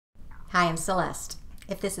Hi, I'm Celeste.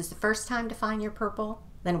 If this is the first time to find your purple,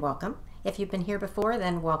 then welcome. If you've been here before,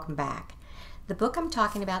 then welcome back. The book I'm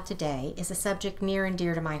talking about today is a subject near and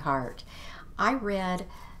dear to my heart. I read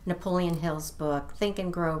Napoleon Hill's book, Think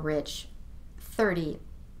and Grow Rich, 40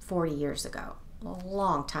 years ago, a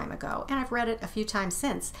long time ago, and I've read it a few times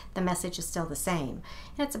since. The message is still the same.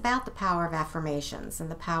 And it's about the power of affirmations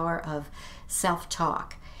and the power of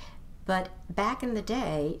self-talk. But back in the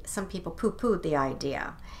day, some people poo-pooed the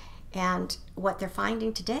idea. And what they're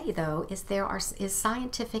finding today, though, is is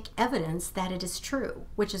scientific evidence that it is true,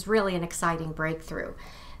 which is really an exciting breakthrough.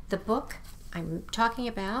 The book I'm talking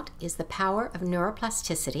about is The Power of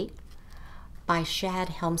Neuroplasticity by Shad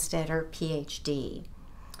Helmstetter PHD.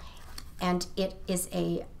 And it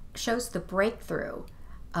shows the breakthrough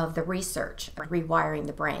of the research of rewiring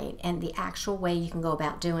the brain and the actual way you can go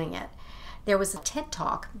about doing it. There was a TED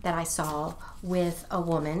Talk that I saw with a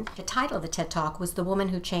woman. The title of the TED Talk was The Woman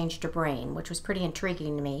Who Changed Her Brain, which was pretty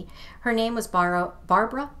intriguing to me. Her name was Barbara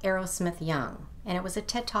Arrowsmith-Young, and it was a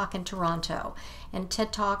TED Talk in Toronto. And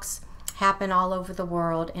TED Talks happen all over the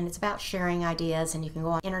world, and it's about sharing ideas, and you can go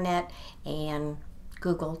on the internet and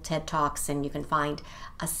Google TED Talks, and you can find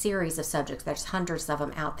a series of subjects. There's hundreds of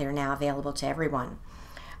them out there now available to everyone.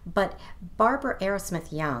 But Barbara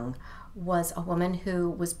Arrowsmith-Young was a woman who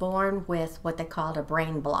was born with what they called a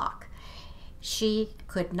brain block. She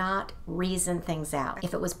could not reason things out.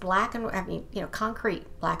 If it was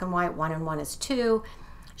concrete, black and white, 1 and 1 is 2,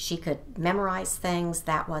 she could memorize things,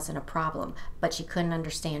 that wasn't a problem. But she couldn't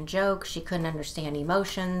understand jokes, she couldn't understand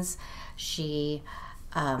emotions, she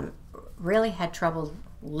really had trouble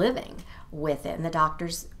living with it, and the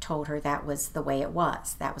doctors told her that was the way it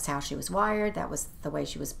was. That was how she was wired, that was the way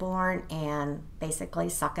she was born, and basically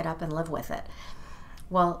suck it up and live with it.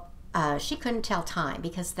 Well, she couldn't tell time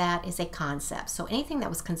because that is a concept. So anything that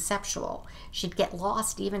was conceptual, she'd get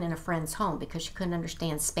lost even in a friend's home because she couldn't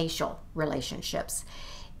understand spatial relationships.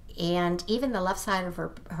 And even the left side of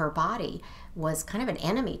her body was kind of an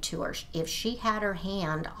enemy to her. If she had her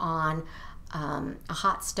hand on a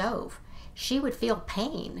hot stove, she would feel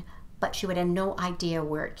pain, but she would have no idea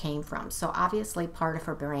where it came from. So obviously part of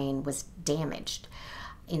her brain was damaged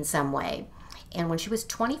in some way. And when she was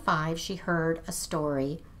 25, she heard a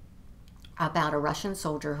story about a Russian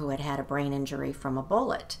soldier who had had a brain injury from a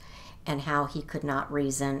bullet and how he could not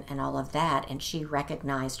reason and all of that, and she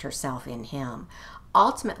recognized herself in him.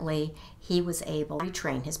 Ultimately, he was able to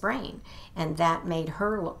retrain his brain, and that made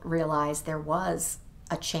her realize there was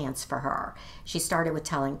a chance for her. She started with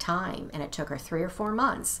telling time, and it took her 3 or 4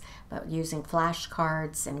 months, but using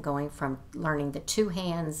flashcards and going from learning the 2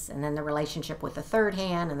 hands and then the relationship with the 3rd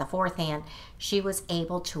hand and the 4th hand, she was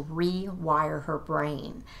able to rewire her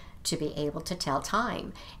brain to be able to tell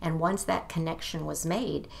time. And once that connection was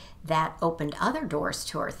made, that opened other doors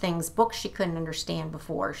to her. Books she couldn't understand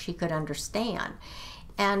before, she could understand.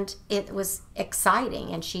 And it was exciting,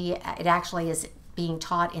 and it actually is being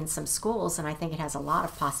taught in some schools, and I think it has a lot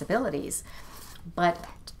of possibilities. But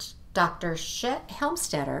Dr. Shad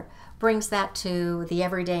Helmstetter brings that to the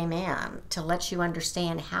everyday man to let you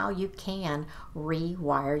understand how you can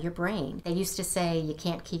rewire your brain. They used to say you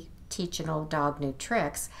can't teach an old dog new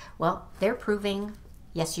tricks. Well, they're proving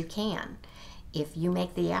yes you can if you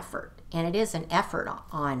make the effort. And it is an effort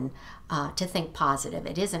to think positive.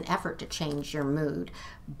 It is an effort to change your mood.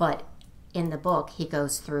 But in the book, he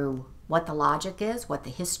goes through what the logic is, what the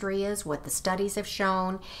history is, what the studies have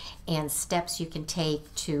shown, and steps you can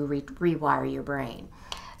take to rewire your brain.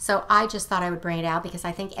 So I just thought I would bring it out because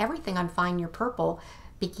I think everything on Find Your Purple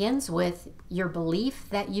begins with your belief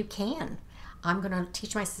that you can. I'm going to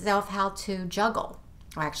teach myself how to juggle.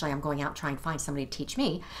 Well, actually, I'm going out trying to find somebody to teach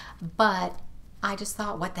me, but I just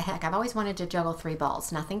thought, what the heck? I've always wanted to juggle 3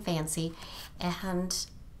 balls, nothing fancy. And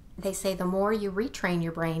they say the more you retrain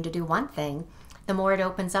your brain to do one thing, the more it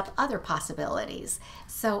opens up other possibilities.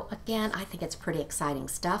 So again, I think it's pretty exciting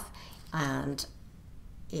stuff. And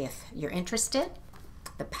if you're interested,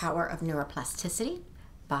 The Power of Neuroplasticity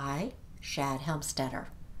by Shad Helmstetter.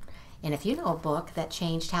 And if you know a book that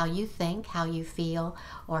changed how you think, how you feel,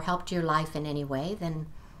 or helped your life in any way, then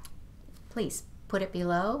please put it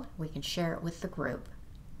below. We can share it with the group.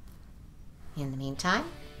 In the meantime,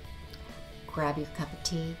 grab your cup of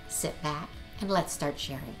tea, sit back, and let's start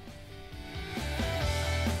sharing.